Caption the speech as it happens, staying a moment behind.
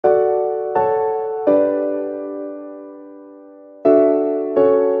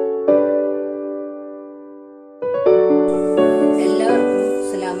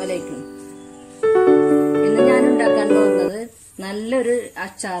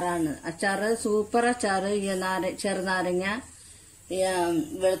അച്ചാറാണ്. അച്ചാറ് സൂപ്പർ അച്ചാറ്. ഈ ചെറുനാരങ്ങ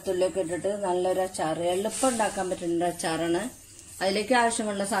വെളുത്തുള്ളിയൊക്കെ ഇട്ടിട്ട് നല്ലൊരു അച്ചാറ്, എളുപ്പം ഉണ്ടാക്കാൻ പറ്റുന്ന അച്ചാറാണ്. അതിലേക്ക്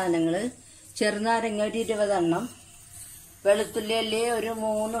ആവശ്യമുള്ള സാധനങ്ങൾ: ചെറുനാരങ്ങ ഒരു 20 എണ്ണം, വെളുത്തുള്ളി അല്ലി ഒരു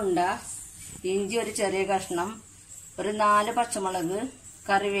 3 ഉണ്ട, ഇഞ്ചി ഒരു ചെറിയ കഷ്ണം, ഒരു 4 പച്ചമുളക്,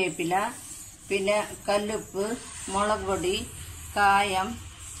 കറിവേപ്പില, പിന്നെ കല്ലുപ്പ്, മുളക് പൊടി, കായം,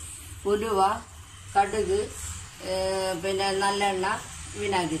 ഉലുവ, കടുക്, പിന്നെ നല്ലെണ്ണ,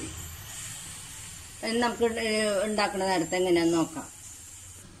 വിനാഗിരി. നമുക്ക് ഉണ്ടാക്കുന്ന നേരത്തെ എങ്ങനെയാന്ന് നോക്കാം.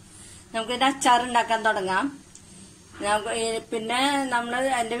 നമുക്കിത് അച്ചാർ ഉണ്ടാക്കാൻ തുടങ്ങാം. പിന്നെ നമ്മൾ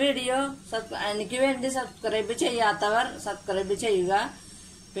എൻ്റെ വീഡിയോ എനിക്ക് വേണ്ടി സബ്സ്ക്രൈബ് ചെയ്യാത്തവർ സബ്സ്ക്രൈബ് ചെയ്യുക.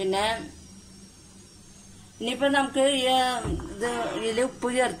 പിന്നെ ഇനിയിപ്പോ നമുക്ക് ഇതിൽ ഉപ്പ്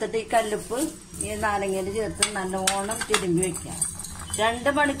ചേർത്തിട്ട് ഈ കല്ലുപ്പ് ഈ നാരങ്ങയിൽ ചേർത്ത് നല്ലോണം തിരുമ്പി വെക്കാം.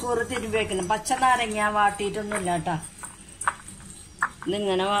 2 മണിക്കൂർ തിരുമ്പി വെക്കണം. പച്ച നാരങ്ങ വാട്ടിയിട്ടൊന്നുമില്ല കേട്ടോ.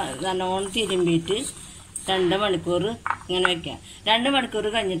 ഇതിങ്ങനെ നല്ലോണം തിരുമ്പിയിട്ട് 2 മണിക്കൂർ ഇങ്ങനെ വെക്കാം. 2 മണിക്കൂർ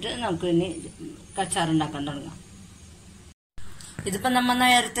കഴിഞ്ഞിട്ട് നമുക്ക് ഇനി അച്ചാറുണ്ടാക്കാൻ തുടങ്ങാം. ഇതിപ്പോ നമ്മ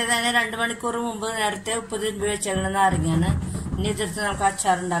നേരത്തെ തന്നെ 2 മണിക്കൂർ മുമ്പ് നേരത്തെ ഉപ്പ് തിരുമ്പി വെച്ചേക്കണ നാരങ്ങയാണ്. ഇനി ഇതെടുത്ത് നമുക്ക്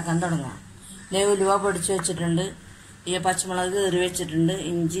അച്ചാറുണ്ടാക്കാൻ തുടങ്ങാം. ഉലുവ പൊടിച്ച് വെച്ചിട്ടുണ്ട്, ഈ പച്ചമുളക് കീറി വെച്ചിട്ടുണ്ട്,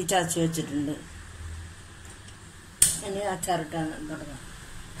 ഇഞ്ചി ചതച്ച് വെച്ചിട്ടുണ്ട്. ഇനി അച്ചാറിട്ടാൻ തുടങ്ങാം.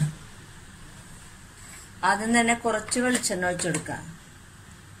 ആദ്യം തന്നെ കുറച്ച് വെളിച്ചെണ്ണ വെച്ചെടുക്കാം.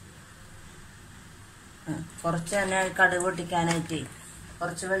 കുറച്ച് തന്നെ കടുക് പൊട്ടിക്കാനായിട്ട്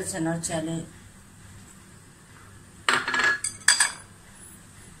കുറച്ച് വെളിച്ചെണ്ണ വെച്ചാല്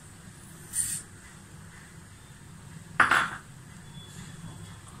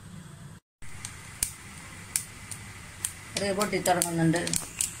പൊട്ടി തുടങ്ങുന്നുണ്ട്.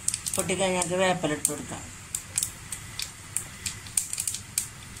 പൊട്ടിക്കഴിഞ്ഞാൽ വേപ്പിലിട്ട് കൊടുക്കാം.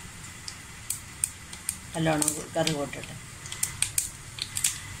 നല്ലോണം കറി പൊട്ടിട്ട്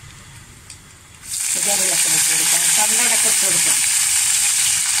കറിയൊക്കെ ഇട്ട് കൊടുക്കാം. കണ്ണടക്കം ഇട്ട് കൊടുക്കാം.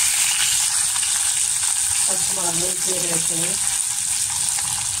 പച്ചമുളക് ചീര വെച്ചത്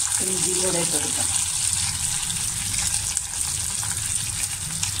ഇഞ്ചി കൂടെ ഇട്ട് കൊടുക്കാം.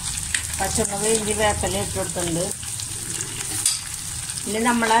 പച്ചമുളക് ഇഞ്ചി വേപ്പില ഇട്ട് കൊടുത്തിട്ടുണ്ട്. ഇനി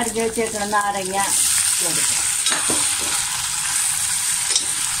നമ്മൾ അരിഞ്ഞ് വെച്ചേക്കുന്ന നാരങ്ങ കൊടുക്കാം.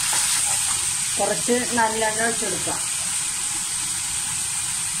 കുറച്ച് നല്ലെണ്ണ വെച്ചെടുക്കാം.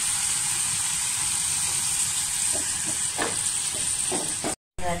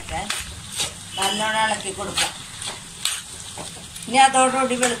 നല്ലോണം ഇളക്കി കൊടുക്കാം. ഇനി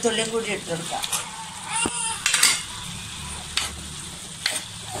അതോടുകൂടി വെളുത്തുള്ളിയും കൂടി ഇട്ട് കൊടുക്കാം.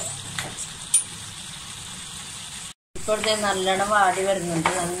 ഇപ്പോഴത്തെ നല്ലോണം വാടി വരുന്നുണ്ട്.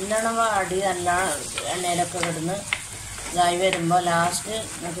 നല്ലോണം വാടി നല്ല എണ്ണയിലൊക്കെ കിടന്ന് ഇതായി വരുമ്പോൾ ലാസ്റ്റ്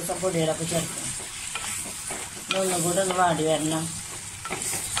നമുക്ക് പൊടികളൊക്കെ ചേർക്കണം. ഒന്നുകൂടി ഒന്ന് വാടി വരണം.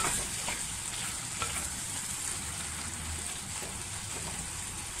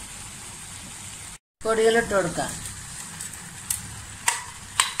 പൊടികളിട്ട് കൊടുക്കാം.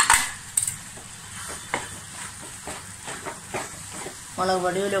 മുളക്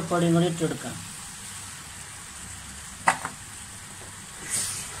പൊടി ഉലുപ്പൊടിയും കൂടി ഇട്ട് കൊടുക്കാം.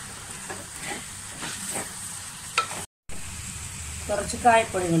 കുറച്ച്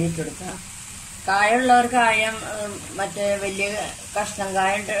കായപ്പൊടി കൂടി ഇട്ട് കൊടുക്കാം. കായുള്ളവർ കായം മറ്റേ വലിയ കഷ്ണം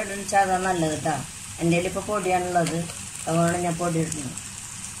കായ ഇടിച്ചാൽ അതാണ് നല്ലത് കേട്ടോ. എൻ്റെ കയ്യിൽ ഇപ്പോൾ പൊടിയാണുള്ളത്, അതുകൊണ്ട് ഞാൻ പൊടി ഇടുന്നു.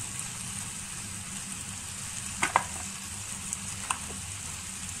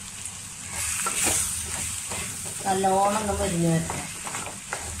 നല്ലോണം ഒന്ന് പൊരിഞ്ഞ് വരണം.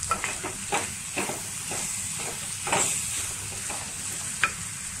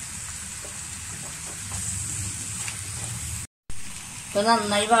 ഇപ്പൊ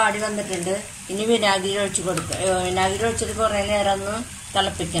നന്നായി വാടി വന്നിട്ടുണ്ട്. ഇനി വിനാഗിരി ഒഴിച്ച് കൊടുക്കുക. വിനാഗിരി ഒഴിച്ചിട്ട് കുറേ നേരം ഒന്ന്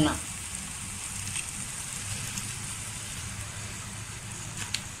തിളപ്പിക്കണം.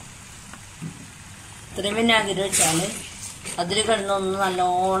 ഇത്രയും വിനാഗിരി ഒഴിച്ചാൽ അതിൽ കിടന്നൊന്ന്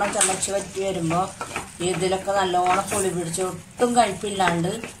നല്ലോണം തിളച്ച് വറ്റി വരുമ്പോൾ ഇതിലൊക്കെ നല്ലോണം പുളി പിടിച്ച് ഒട്ടും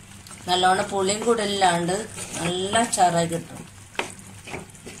കയ്പില്ലാണ്ട് നല്ലോണം പുളിയും കൂടുതലില്ലാണ്ട് നല്ല അച്ചാറായി കിട്ടും.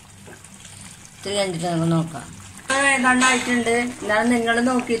 ഇത്തിരി കഴിഞ്ഞിട്ട് നമുക്ക് നോക്കാം. ഏതാണ്ടായിട്ടുണ്ട്. എന്നാലും നിങ്ങൾ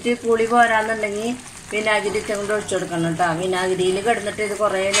നോക്കിയിട്ട് പുളി പോരാന്നുണ്ടെങ്കിൽ വിനാഗിരി കൊണ്ട് ഒഴിച്ചു കൊടുക്കണം കേട്ടോ. വിനാഗിരിയിൽ കിടന്നിട്ട് ഇത്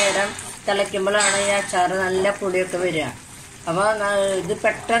കുറേ നേരം തിളയ്ക്കുമ്പോഴാണ് ഈ അച്ചാർ നല്ല പുളിയൊക്കെ വരിക. അപ്പോൾ ഇത്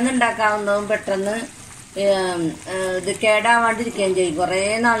പെട്ടെന്ന് ഉണ്ടാക്കാവുന്നതും പെട്ടെന്ന് ഇത് കേടാവാണ്ടിരിക്കുകയും ചെയ്യും. കുറേ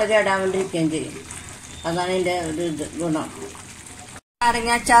നാൾ കേടാവാണ്ടിരിക്കുകയും ചെയ്യും. അതാണ് ഇതിൻ്റെ ഒരു ഗുണം.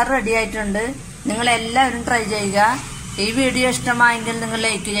 നാരങ്ങ അച്ചാർ റെഡി ആയിട്ടുണ്ട്. നിങ്ങളെല്ലാവരും ട്രൈ ചെയ്യുക. ഈ വീഡിയോ ഇഷ്ടമായെങ്കിൽ നിങ്ങൾ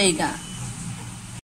ലൈക്ക് ചെയ്യുക.